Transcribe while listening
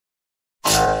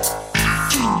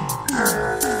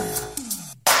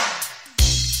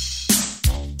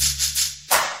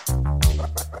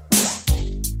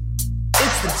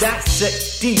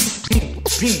Set deep,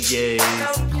 PJs.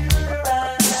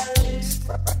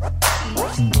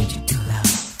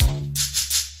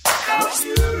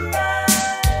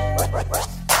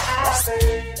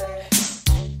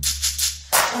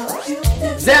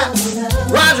 Zapp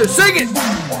Roger, sing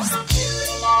it.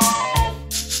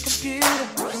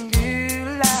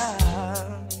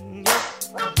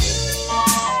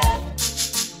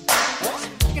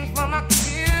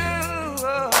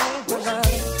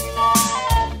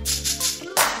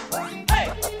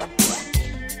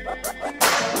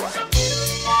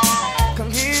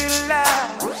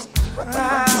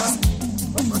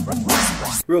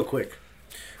 Real quick,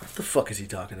 what the fuck is he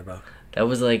talking about? That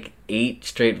was like 8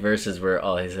 straight verses where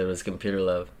all he said was computer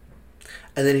love.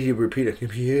 And then he repeated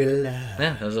computer love.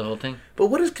 Yeah, that was the whole thing. But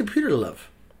what is computer love?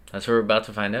 That's what we're about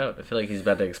to find out. I feel like he's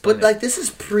about to explain. But like, this is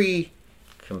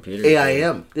computer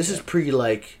AIM. This is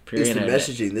instant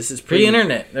messaging. This is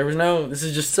pre-internet. There was no. This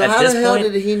is just. So at how this the hell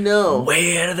point, did he know?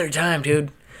 Way ahead of their time,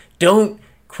 dude. Don't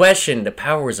question the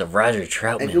powers of Roger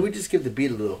Troutman. And can we just give the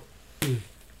beat a little?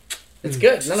 It's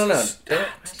good. No. That's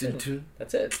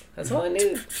it. That's all I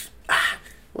need.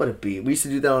 What a beat. We used to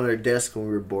do that on our desk when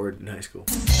we were bored in high school.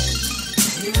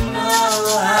 You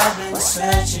know I've been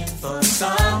searching for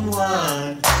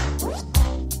someone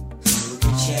who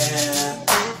can share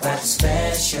that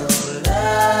special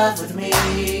love with me.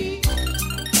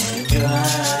 And your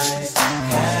eyes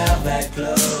have that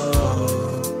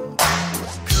glow.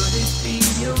 Could it be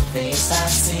your face I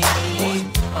see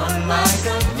on my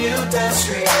computer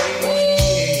screen? I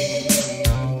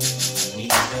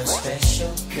need a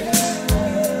special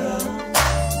girl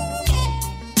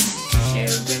to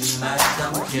share in my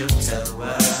computer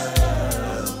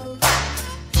world. I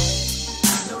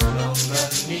no longer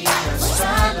need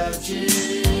astrology.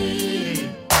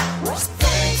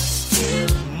 Thanks to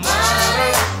my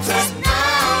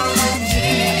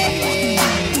technology.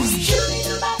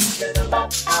 Shoot it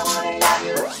up, I wanna love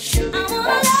you. Shoot it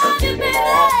up, baby.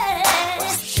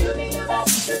 Shoot it up,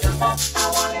 I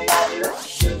wanna love you.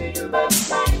 Shoot it up,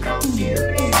 my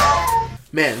computer.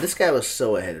 Man, this guy was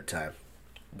so ahead of time.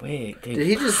 Wait, Did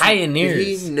he just pioneers?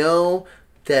 Did he know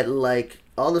that like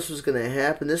all this was gonna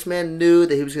happen? This man knew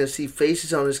that he was gonna see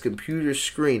faces on his computer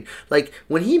screen. Like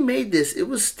when he made this, it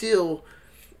was still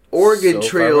Oregon So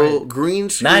Trail, far right. green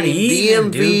screen, Not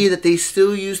even, DMV dude. that they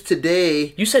still use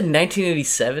today. You said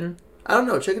 1987? I don't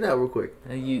know. Check it out real quick. I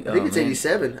think it's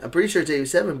 87. I'm pretty sure it's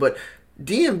 87, but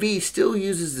DMV still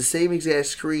uses the same exact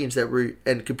screens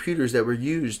and computers that were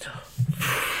used.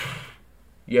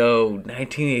 Yo,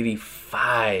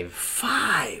 1985.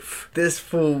 5. This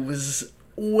fool was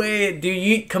way...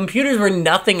 Dude, computers were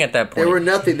nothing at that point. There were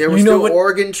nothing. There was You know still what?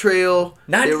 Oregon Trail.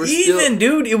 Not There was even,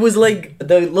 dude. It was like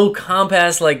the little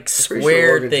compass, like, Pretty sure square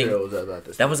Oregon thing. Trail was about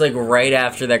this. That was like right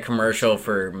after that commercial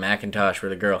for Macintosh where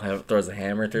the girl throws the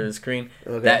hammer through the screen.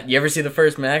 Okay. That you ever see the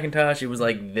first Macintosh? It was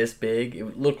like this big.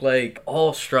 It looked like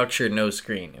all structure, no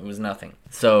screen. It was nothing.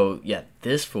 So yeah,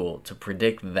 this fool to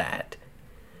predict that.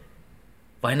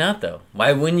 Why not though?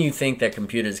 Why wouldn't you think that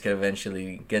computers could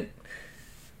eventually get?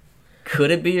 Could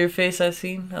it be your face I've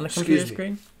seen on a computer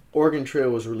screen? Oregon Trail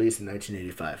was released in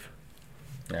 1985.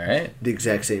 All right, The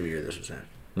exact same year this was at.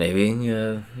 maybe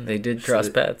they did cross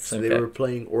paths. So Okay. they were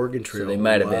playing Oregon Trail they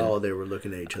might have been. while they were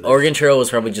looking at each other. Oregon Trail was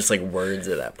probably just like words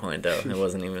at that point, though. It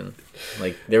wasn't even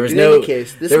like there was In no any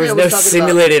case, this there was man no was talking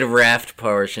simulated raft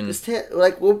portion.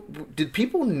 Did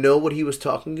people know what he was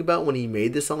talking about when he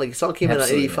made this song? Like, the song came out in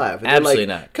Absolutely 85. not. And they're Absolutely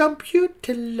like, not.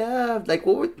 Computer love. Like,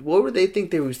 what would they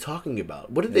think they was talking about?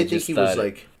 What did they think just he was thought it-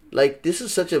 like? Like, this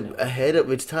is such a ahead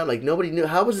of its time. Like, nobody knew.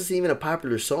 How was this even a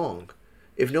popular song?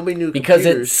 If nobody knew Because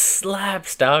it computers.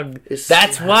 slaps, dog. It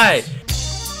That's slaps. why.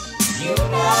 You know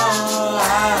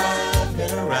I've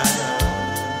been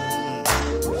around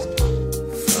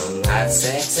from hot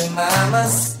sexy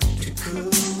mamas to cool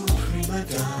prima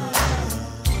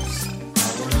donnas. I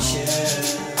wanna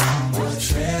share your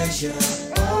treasure,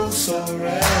 oh so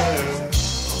rare.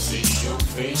 Cause it's your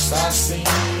face I see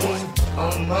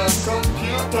on my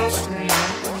computer screen.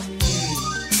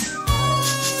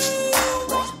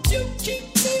 Won't you keep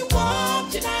me warm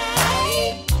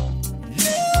tonight?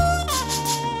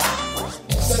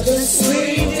 Such a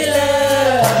sweet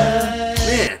delight.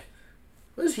 Man,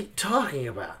 what is he talking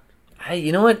about?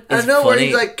 You know what? I It's know where funny.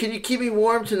 he's like, can you keep me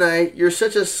warm tonight? You're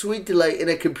such a sweet delight in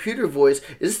a computer voice.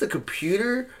 Is this the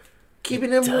computer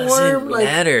keeping him warm? Doesn't Like,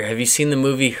 matter. Have you seen the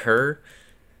movie Her?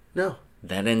 no.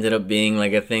 That ended up being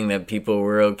like a thing that people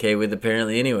were okay with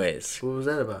apparently anyways. What was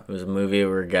that about? It was a movie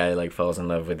where a guy like falls in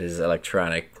love with his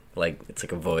electronic, like it's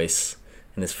like a voice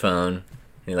in his phone. And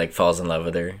he like falls in love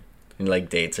with her. And he like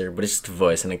dates her, but it's just a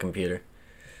voice in a computer.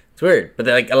 It's weird, but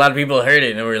like a lot of people heard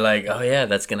it and were like, "Oh yeah,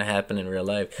 that's gonna happen in real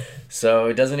life." So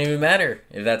it doesn't even matter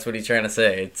if that's what he's trying to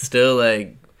say. It's still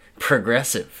like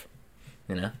progressive,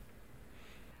 you know.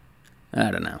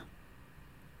 I don't know.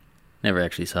 Never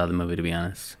actually saw the movie, to be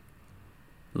honest.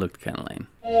 Looked kind of lame.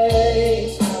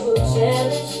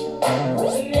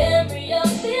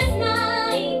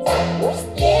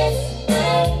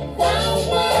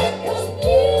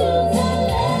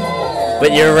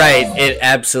 But you're right. It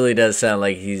absolutely does sound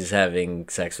like he's having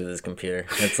sex with his computer.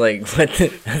 That's like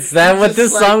that's not what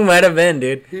this song might have been,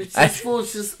 dude. He's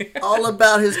just all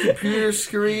about his computer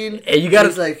screen. And you gotta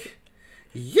he's like,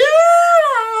 yeah,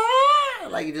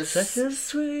 like he just such a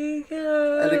sweet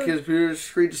girl. and the computer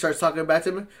screen just starts talking back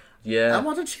to him. Yeah. I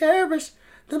want to cherish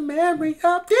the memory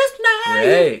of this night.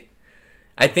 Right.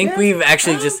 I think we've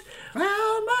actually just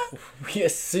we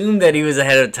assumed that he was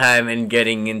ahead of time and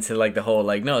getting into like the whole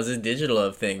like no, it's a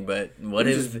digital thing. But what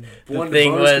his the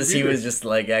thing was, he was just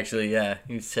like actually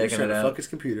he was checking it out. Fuck his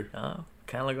computer. Oh,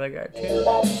 kind of looked like art too.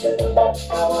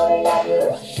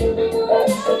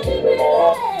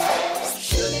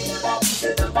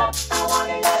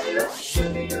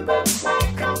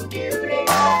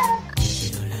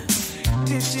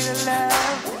 Digital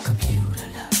love,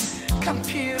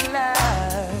 computer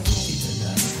love,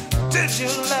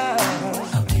 digital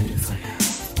love,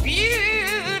 a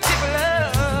beautiful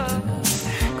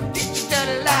love, digital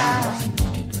love,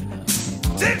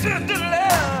 digital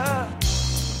love.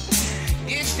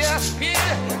 It's just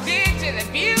beautiful,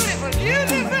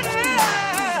 beautiful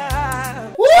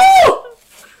love.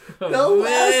 Woo! No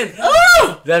man.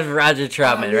 Oh! That's Roger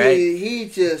Troutman, I mean, right? He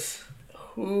just.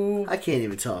 Who, I can't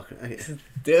even talk.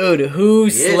 dude, who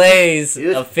slays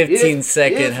a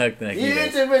 15-second hook like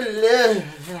yes,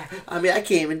 I mean, I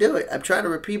can't even do it. I'm trying to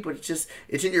repeat, but it's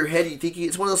in your head. You think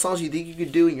it's one of those songs you think you can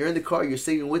do, and you're in the car, you're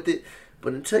singing with it,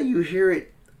 but until you hear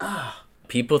it,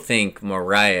 People think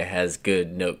Mariah has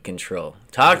good note control.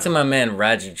 Talk to my man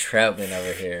Roger Troutman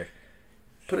over here.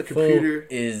 Put a computer.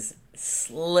 Fool is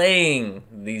slaying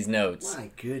these notes.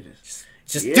 My goodness.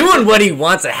 Just doing what he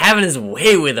wants and having his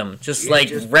way with them. Just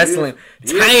wrestling,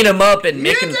 tying him up and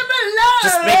making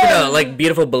a like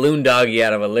beautiful balloon doggy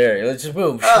out of a lyric. It's just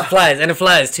boom, flies, and it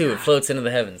flies too. It floats into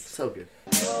the heavens. So good.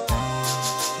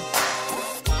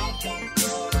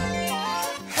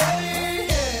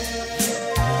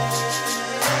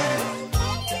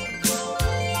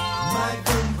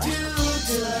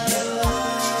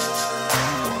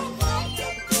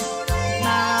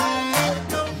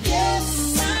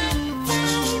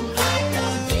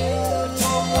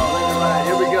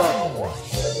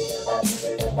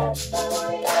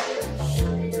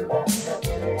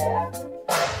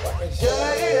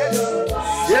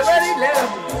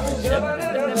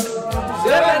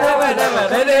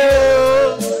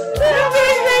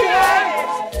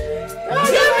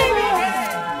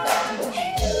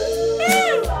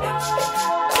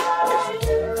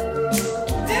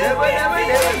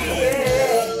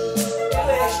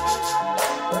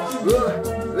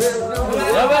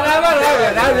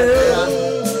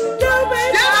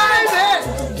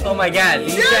 Oh my god,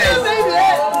 these guys,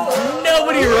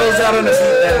 nobody rolls out on a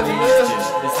beat better than these two.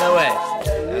 There's no way. I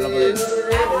don't believe it.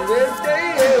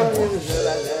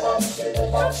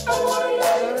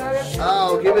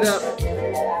 Oh, give it up.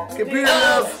 Computer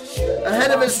Love,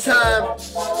 ahead of its time.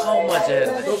 So much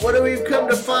ahead. But what do we come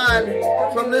to find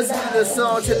from listening to this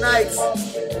song tonight?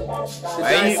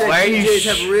 Why are you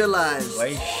have realized? Why are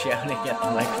you shouting at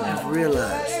the mic now? Have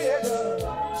realized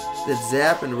that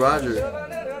Zapp and Roger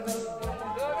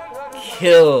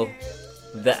kill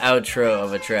the outro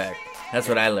of a track. That's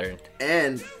what I learned.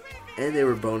 and they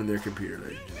were boning their computer.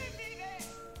 Like,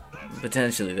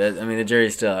 Potentially. The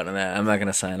jury's still out on that. I'm not going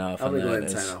to sign off I'm on gonna go that.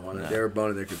 ahead and sign off on it. They were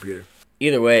boning their computer.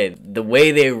 Either way, the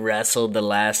way they wrestled the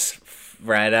last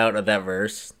ride out of that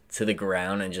verse to the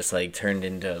ground and just like turned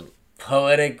into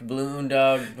poetic balloon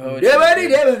dog poetry.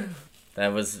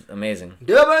 That was amazing.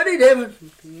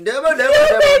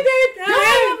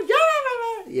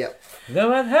 Yep.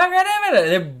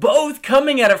 They're both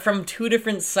coming at it from two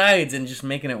different sides and just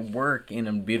making it work in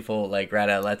a beautiful like ride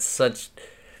out. That's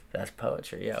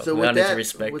poetry. Yeah. So we with need to that,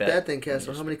 respect with that then,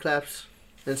 Castle, how many claps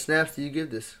and snaps do you give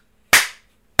this?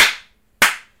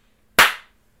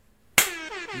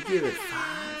 You give it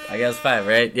 5. I guess 5,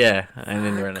 right? Yeah, I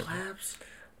didn't run it. Claps.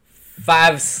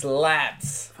 5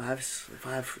 slaps.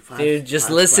 5. Dude, just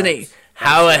listening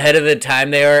how ahead of the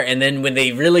time they are, and then when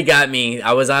they really got me,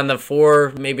 I was on the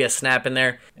 4, maybe a snap in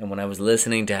there, and when I was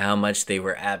listening to how much they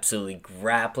were absolutely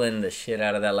grappling the shit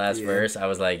out of that last verse, I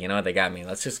was like, you know what, they got me.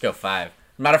 Let's just go 5.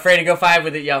 I'm not afraid to go 5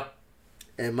 with it, yo.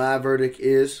 And my verdict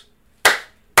is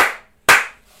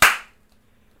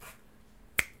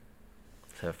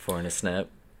So 4 and a snap.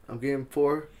 I'm getting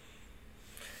 4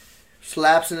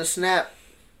 slaps and a snap.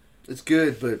 It's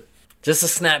good, but Just a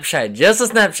snapshot. Just a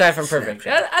snapshot from perfect.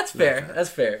 Snapshot. That's fair. Snapshot. That's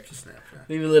fair. it's a snapshot.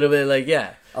 Leave a little bit like,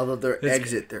 yeah. Although their It's-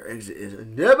 exit is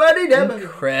nobody.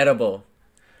 Incredible.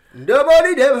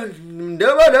 Nobody.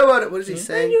 What is he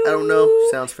saying? I don't know.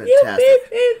 Sounds fantastic.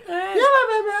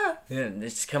 Yeah,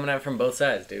 it's just coming out from both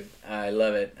sides, dude. I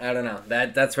love it. I don't know.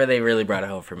 That's where they really brought it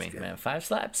home for me, man. 5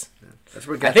 slaps. That's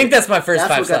what I think that's my first 5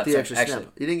 what got slaps. the extra Actually,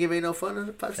 snap. You didn't give me no fun on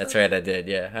the 5 slaps? that's right. I did.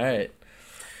 Yeah. All right.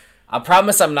 I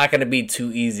promise I'm not gonna be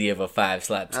too easy of a 5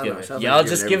 slaps I don't know, giver. sounds like Y'all you're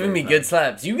just giving giving me everybody good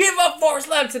slaps. You gave up 4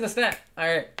 slaps in a snap. All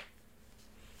right.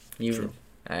 You. True.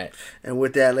 All right. And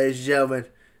with that, ladies and gentlemen,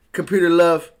 Computer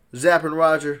Love, Zapp and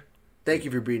Roger, thank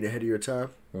you for being ahead of your time.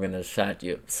 We're gonna shot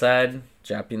you upside,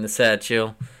 drop you in the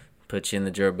satchel, put you in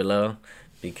the drawer below,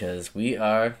 because we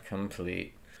are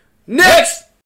complete. Next!